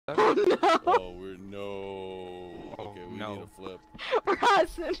Oh no. Oh, we're no. Okay, we need a flip. We're hot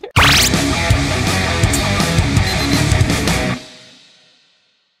center.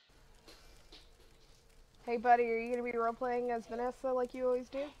 Hey buddy, are you gonna be role playing as Vanessa like you always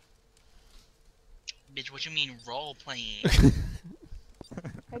do? Bitch, what you mean role playing?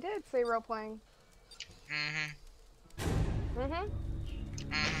 I did say role playing.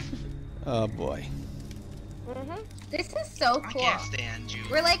 Oh boy. This is so cool. I can't stand you.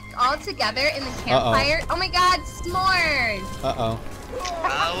 We're like all together in the campfire. Oh my god, s'mores! Uh-oh.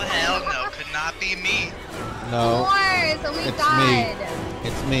 Oh hell no, could not be me. No. S'mores! Oh my It's god. me.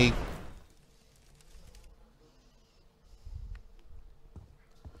 It's me.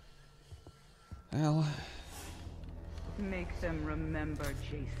 Well. Make them remember,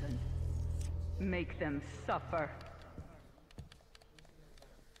 Jason. Make them suffer.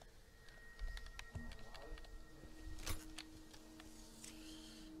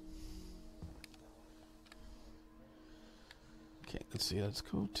 Okay, let's see. Let's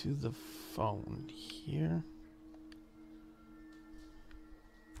go to the phone here.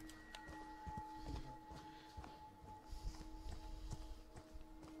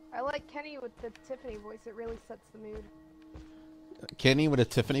 I like Kenny with the Tiffany voice. It really sets the mood. Kenny with a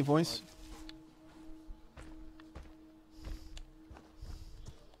Tiffany voice?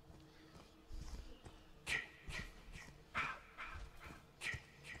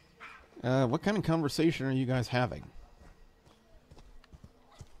 What kind of conversation are you guys having?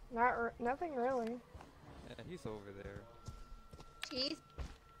 Nothing really. Yeah, he's over there. Jeez.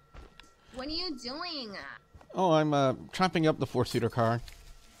 What are you doing? Oh, I'm chopping up the four-seater car.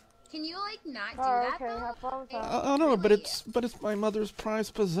 Can you like not do that okay. though? Have fun with that. Oh no, but it's my mother's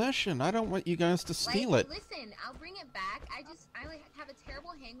prized possession. I don't want you guys to steal it. Listen, I'll bring it back. I like have a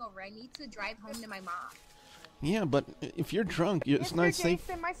terrible hangover. I need to drive home to my mom. Yeah, but if you're drunk, it's not safe.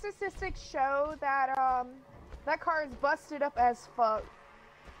 Jason, my statistics show that that car is busted up as fuck.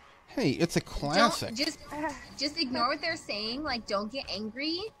 Hey, it's a classic. Just ignore what they're saying. Like, don't get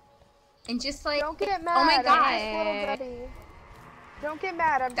angry, and just like don't get mad. Oh my god. I'm just little Debbie. Don't get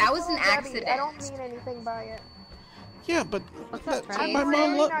mad. I'm that just was an little accident. Debbie. I don't mean anything by it. Yeah, but my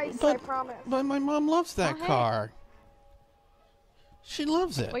mom I promise. But my mom loves that car. She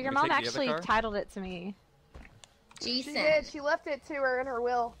loves it. Well, your mom actually titled it to me. Jason. She did. She left it to her in her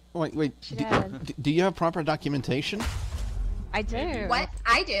will. Wait. She did. Do you have proper documentation? I do. What?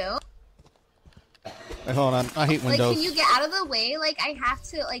 I do. Wait, hold on. I hate Windows. Like, can you get out of the way? Like, I have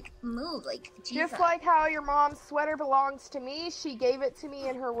to, like, move. Like, Jesus. Just like how your mom's sweater belongs to me, she gave it to me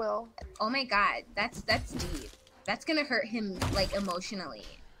in her will. Oh my god. That's deep. That's gonna hurt him, like, emotionally.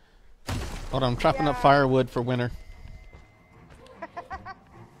 Hold on. I'm chopping up firewood for winter.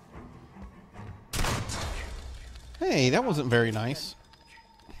 Hey, that wasn't very nice.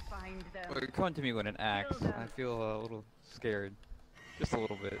 Well, you're coming to me with an axe. I feel a little scared. Just a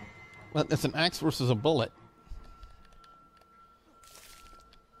little bit. Well, it's an axe versus a bullet.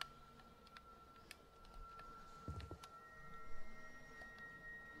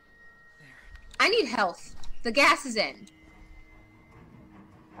 I need health. The gas is in.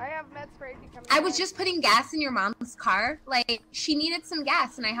 I have med spray if you come. I was just putting gas in your mom's car. Like, she needed some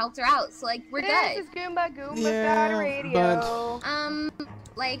gas, and I helped her out. So, like, we're good. This is Goomba. Goomba's got a radio.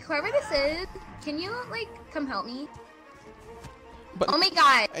 Like, whoever this is, can you, like, come help me? But, oh my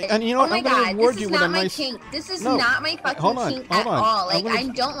god. And you know what? Oh my I'm gonna god. reward This you is with not a my nice... kink. This is No. not my fucking Hold on, kink hold at on. all. Like, gonna... I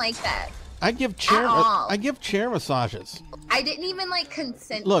don't like that. I give chair. At all. I give chair massages. I didn't even, like,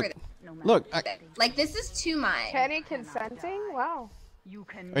 consent Look, for that. look. Like, this is too much. Kenny consenting? Wow.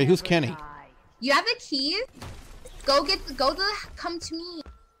 Hey, who's Kenny? You have the keys? Come to me.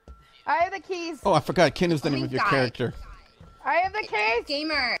 I have the keys. Oh, I forgot. Ken is the name of your character. I have the keys.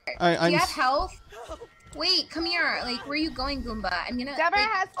 Gamer. Do you have health? Wait, come here. Like, where are you going, Goomba? I'm gonna. Deborah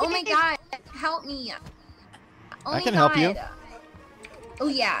has oh my keys. god, help me. Oh I can help you. Oh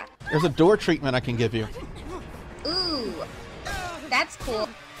yeah. There's a door treatment I can give you. Ooh, that's cool.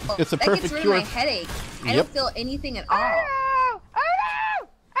 It's a that perfect gets rid cure. of my headache. I don't feel anything at all.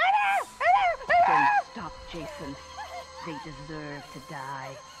 Don't stop, Jason. They deserve to die.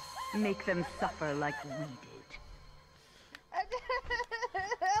 Make them suffer like we did.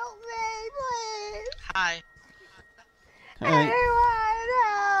 Help me, please. Hi. Hey. Anyone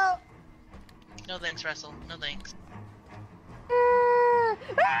help? No thanks, Wrestle. No thanks.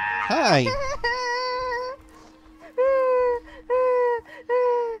 Hi.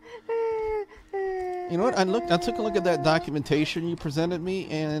 You know what? I took a look at that documentation you presented me,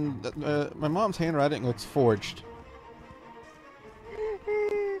 and my mom's handwriting looks forged.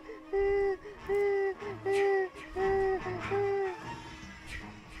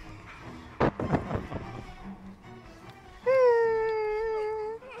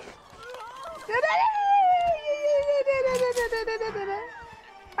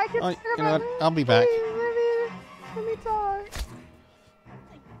 Oh, you know what? I'll be back. Let me talk.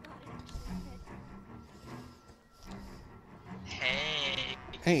 Hey,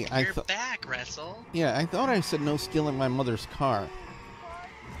 Hey, you're back, Wrestle. Yeah, I thought I said no stealing my mother's car.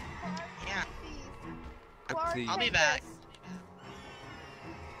 Yeah. Clark, I'll be take back. this.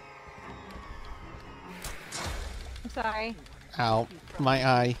 I'm sorry. Ow, my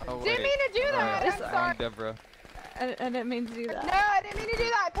eye. Oh, Didn't mean to do that. I'm sorry. Deborah. I didn't mean to do that. No, I didn't mean to do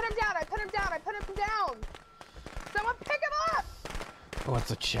that. I put him down. I put him down. I put him down. Someone pick him up. Oh, it's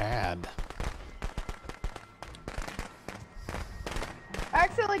a Chad. I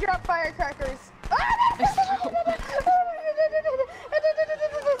accidentally dropped firecrackers.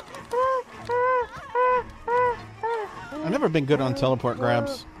 I've never been good on teleport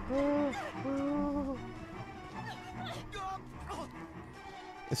grabs.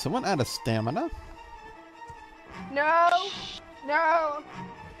 Is someone out of stamina? No, no,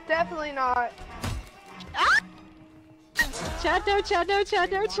 definitely not. Chad, no, Chad, no, Chad,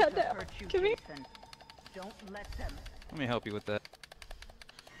 no, Chad, no. Come here. Don't let them. Let me help you with that.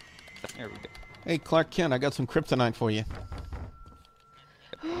 There we go. Hey, Clark Kent, I got some kryptonite for you.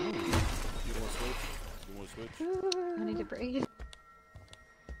 You want to switch? You want to switch? I need to breathe.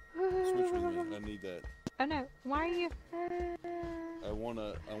 Switch with me. I need that. Oh no, why are you? I want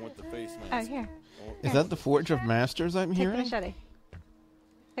the face Oh, mask. here. Is that the Forge of Masters I'm Take the hearing? machete.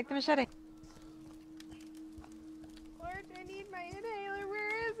 Take the machete. Lord, I need my inhaler.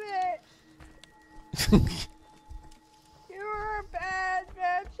 Where is it? You are a bad,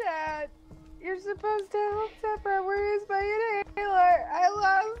 bad Chad. You're supposed to help Zephyr. Where is my inhaler? I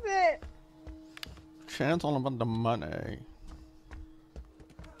lost it. Chad's all about the money.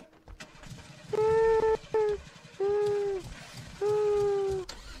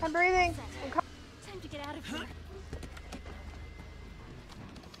 I'm breathing. Time to get out of here.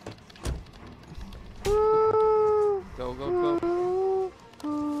 Go, go, go.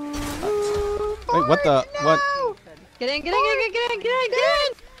 Wait, what the? No! What? Get in, get in, get in, get in, get in, get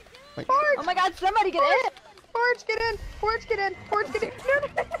in! Wait. Forge! Oh my god, somebody get in! Forge, get in! Forge, get in! Forge, get in! No, no,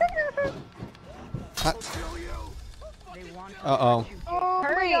 no. Uh-oh. Oh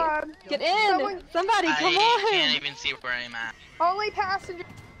Hurry! my god. Get in! Somebody, come I on! can't even see where I'm at. Only passenger.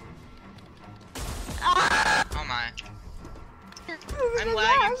 Oh my. I'm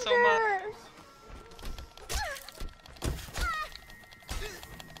lagging so much.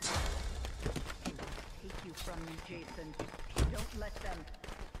 Take you from me, Jason. Don't let them.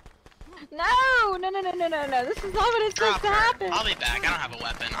 No! No, no, no, no, no, no. This is not what it's Drop supposed to her. happen. I'll be back. I don't have a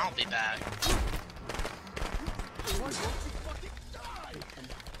weapon. I'll be back.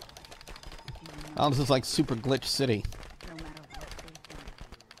 Oh, this is like Super Glitch City. No matter what they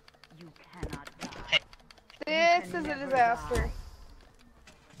do, you cannot die. This is a disaster.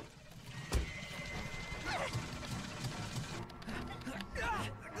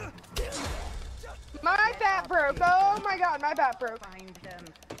 My bat broke. Oh my god, my bat broke. Find them.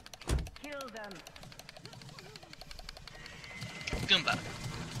 Kill them. Goomba.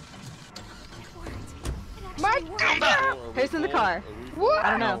 My Goomba! Who's in the car? What?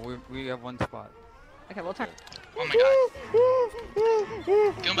 I don't No, know. we have one spot. Okay, we'll turn. Oh my god.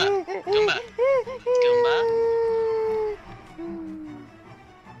 Goomba. Goomba. Goomba.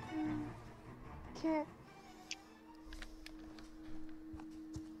 Can't.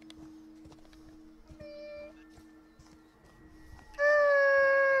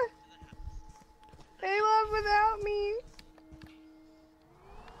 They love without me.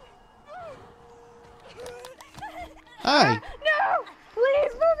 Hi. No!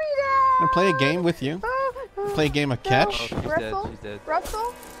 Please put me down! Wanna play a game with you? Play a game of catch? Oh, she's dead, Russell? she's dead.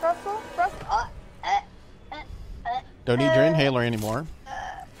 Russell? Russell? Russell? Don't need your inhaler anymore.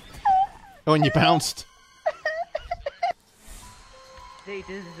 Oh, and you bounced. They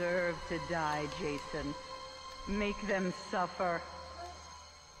deserve to die, Jason. Make them suffer.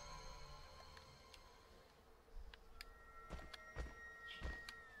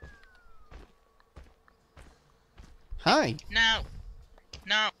 Hi. No.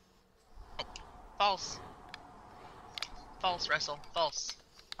 No. False. False, Wrestle. False.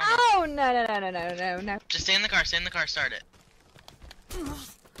 Oh, no, no, no, no, no, no, no. Just stay in the car. Stay in the car. Start it.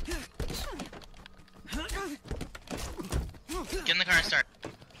 Get in the car and start.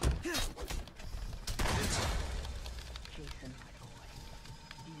 Jason, my boy.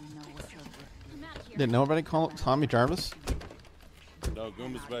 Do you know what you're risking? Did nobody call Tommy Jarvis? No,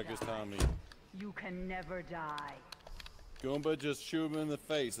 Goomba's back as Tommy. You can never die. Goomba, just shoot him in the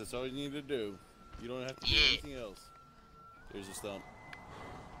face. That's all you need to do. You don't have to do anything else. There's a stump.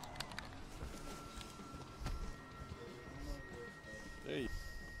 There you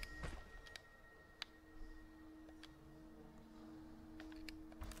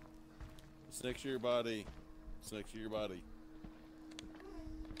It's next to your body. It's next to your body.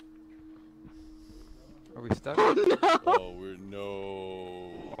 Are we stuck? Oh, we're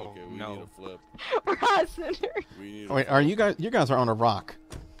no. Okay, we need a flip. We're hot center. We need Wait, are you guys? You guys are on a rock.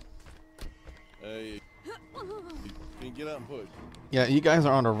 Hey, can you get out and push? Yeah, you guys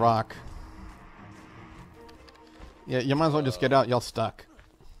are on a rock. Yeah, you might as well just get out. Y'all stuck.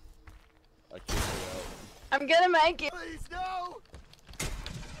 I can't get out. I'm gonna make it. Please, no!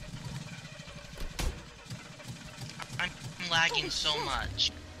 I'm lagging so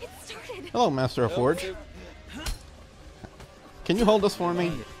much. It started. Hello, Master of Forge. Can you hold this for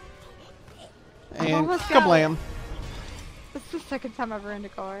me? And almost got kablam. This is the second time I've ruined a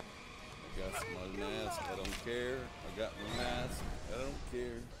car. I got my mask. I don't care. I got my mask. I don't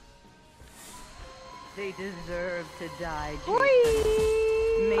care. They deserve to die, Jason.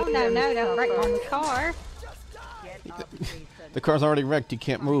 Whee! Oh no, no, don't break on the car. Get up, Jason. The car's already wrecked. You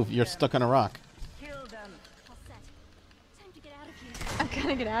can't move. You're stuck on a rock. Kill them. All set. Time to get out of here. I'm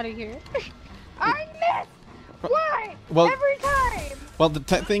gonna get out of here. I missed! Why? Well- Every time! Well, the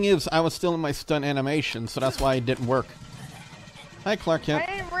thing is, I was still in my stun animation, so that's why it didn't work. Hi, Clark I Kent.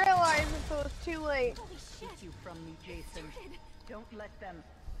 didn't realize until it was too late. Holy shit. Keep you from me, Jason. Don't let them.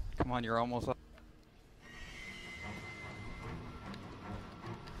 Come on, you're almost up.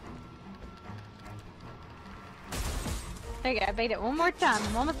 There you go, I beat it one more time.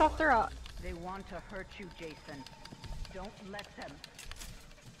 I'm almost off the rock. They want to hurt you, Jason. Don't let them.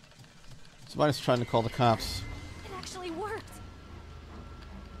 Somebody's trying to call the cops. It actually worked.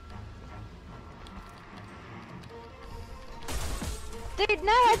 Dude,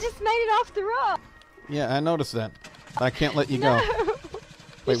 no, I just made it off the rock. Yeah, I noticed that. I can't let you No. go.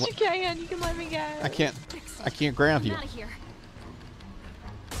 Wait, Yes, you can. You can let me go. I can't grab you. I'm out of here.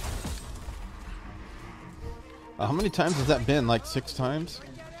 How many times has that been? Like 6 times? Do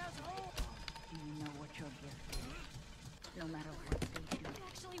you know what your gift is? No matter what they do, It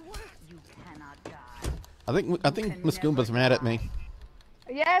actually worked. you cannot die. I think Miss Goomba's mad at me.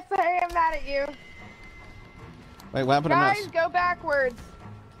 Yes, I am mad at you. Wait, what happened to Guys, Mouse? go backwards.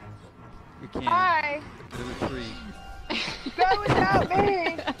 We can't. Hi. There's a tree. Go without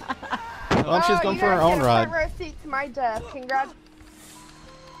me. Oh, she's going you for her guys own get a ride. front row seat to my death. Congrats.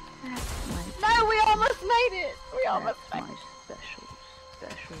 No, we almost made it. We almost made My it.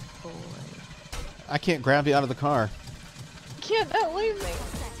 special boy. I can't grab you out of the car. Kid, don't leave me.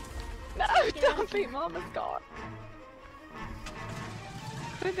 No, don't beat Mama's car.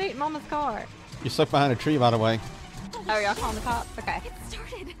 Who beat Mama's car? You're stuck behind a tree, by the way. Oh, y'all calling the cops? Okay. It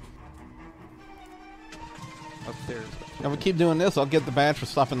started. Upstairs. If we keep doing this, I'll get the badge for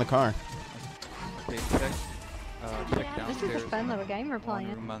stopping the car. Okay, check. Check This is downstairs. a fun little game we're One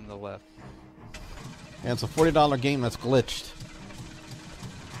playing. room on the left. And it's a $40 game that's glitched.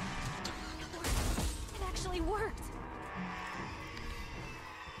 It actually worked.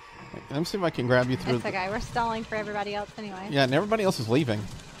 Let me see if I can grab you through. It's okay. We're stalling for everybody else anyway. Yeah, and everybody else is leaving.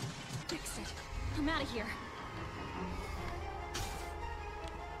 Fixed it. I'm out of here.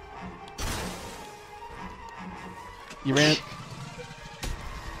 You ran.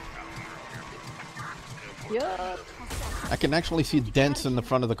 Yup. I can actually see dents in the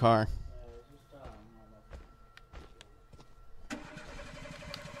front of the car.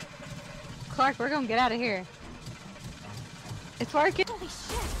 Clark, we're gonna get out of here. It's working. Holy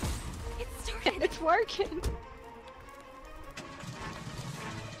shit. It started. It's working.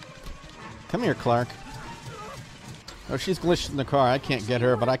 Come here, Clark. Oh, she's glitched in the car. I can't get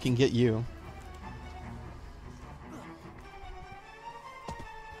her, but I can get you.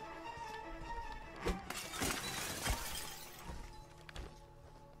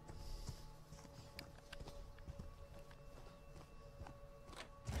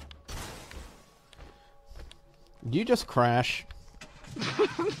 Did you just crash?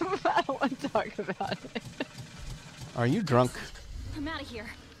 I don't want to talk about it. Are you drunk? I'm out of here.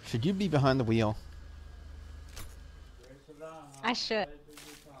 Should you be behind the wheel? I should.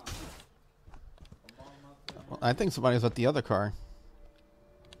 Well, I think somebody's at the other car.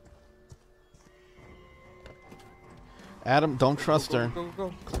 Adam, don't trust her. Go, go,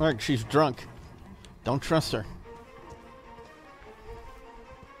 go. Clark, she's drunk. Don't trust her.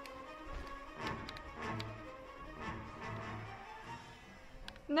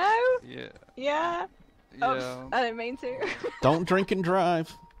 No. Yeah. Yeah. Yeah. Oops, I didn't mean to. Don't drink and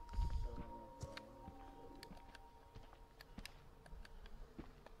drive.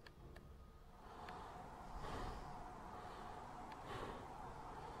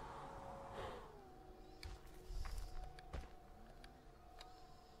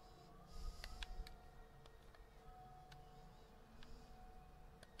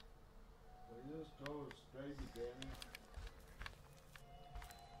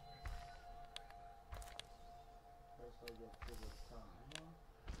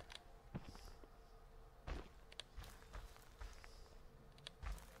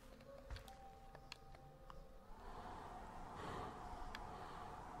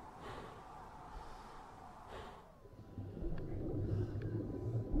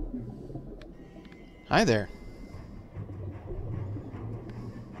 Hi there.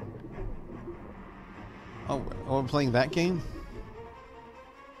 Oh, we're playing that game?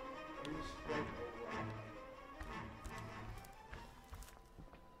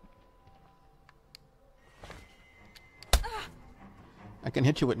 I can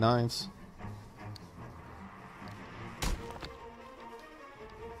hit you with knives.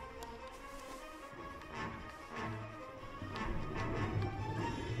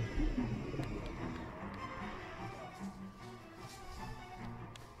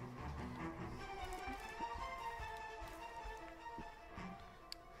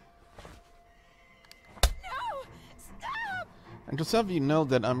 And just have you know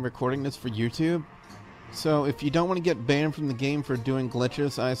that I'm recording this for YouTube. So if you don't want to get banned from the game for doing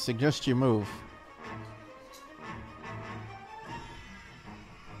glitches, I suggest you move.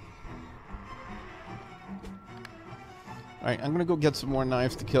 Alright, I'm gonna go get some more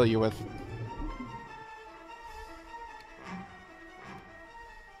knives to kill you with.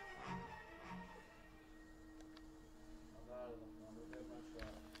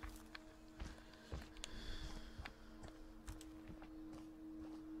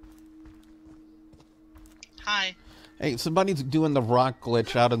 Hi. Hey, somebody's doing the rock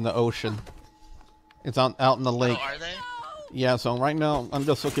glitch out in the ocean. It's out in the lake. Oh, are they? Yeah, so right now I'm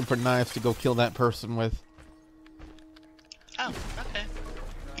just looking for knives to go kill that person with. Oh, okay.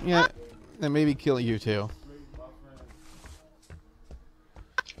 Yeah, and maybe kill you too.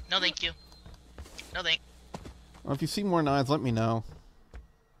 No, thank you. No, thank. Well, if you see more knives, let me know.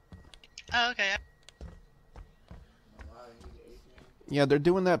 Oh, okay. Yeah, they're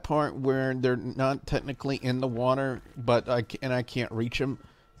doing that part where they're not technically in the water, but I can't reach them.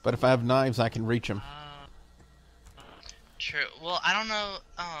 But if I have knives, I can reach them. True. Well, I don't know.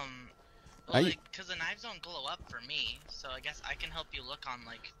 Because the knives don't glow up for me, so I guess I can help you look on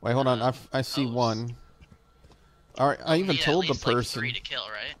like. Wait, hold on. I see one. All right, I even told the person. Like 3 to kill,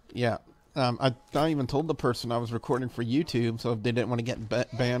 right? Yeah. I even told the person I was recording for YouTube, so if they didn't want to get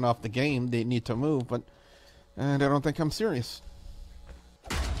banned off the game, they need to move. But I don't think I'm serious.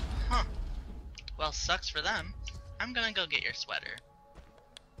 Huh. Well, sucks for them. I'm gonna go get your sweater.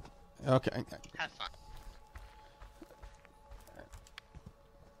 Okay. Have fun.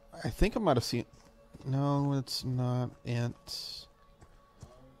 I think I might have seen. No, it's not it.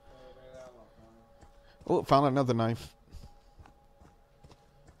 Oh, found another knife.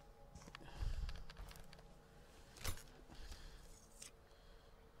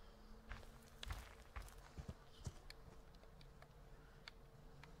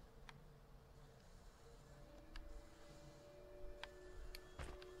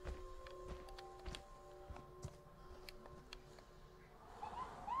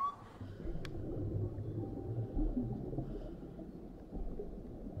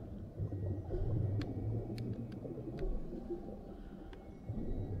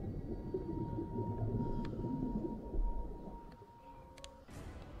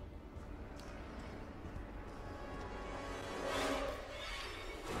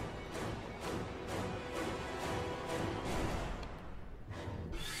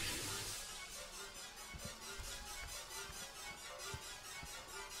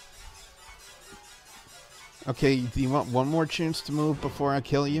 Okay, do you want one more chance to move before I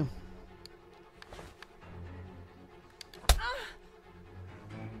kill you?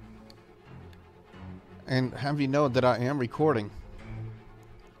 And have you know that I am recording.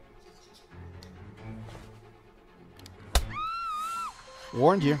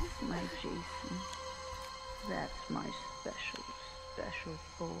 Warned you. My Jason. That's my special, special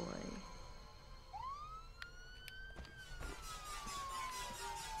boy.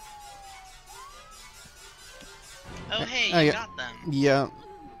 Oh, hey, you got them. Yeah.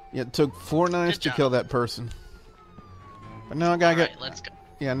 It took 4 knives to kill that person. But now I gotta get. Alright, let's go.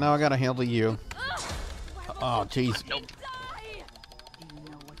 Yeah, now I gotta handle you. Oh, jeez. Nope.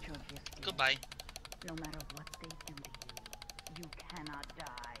 Goodbye. No matter what they do to you, you cannot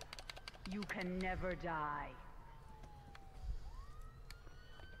die. You can never die.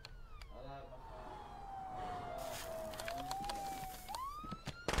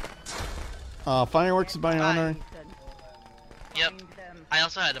 Fireworks is my honor. Yep. I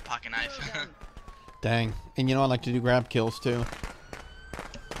also had a pocket knife. Dang. And you know I like to do grab kills too.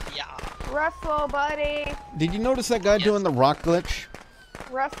 Yeah. Russell, buddy. Did you notice that guy doing the rock glitch?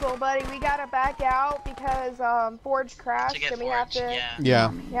 Russell, buddy, we gotta back out because Forge crashed and we have to.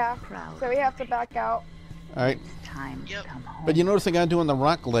 Yeah. Yeah. So we have to back out. All right. Time to come home. But you notice the guy doing the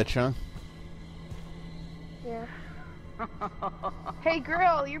rock glitch, huh? Yeah. Hey,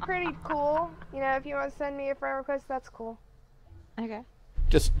 Grill, you're pretty cool. You know, if you want to send me a friend request, that's cool. Okay.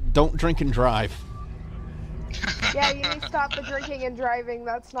 Just don't drink and drive. Yeah, you need to stop the drinking and driving.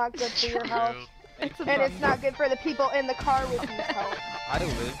 That's not good for your health. And it's not good for the people in the car with you health. I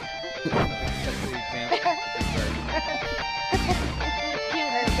live.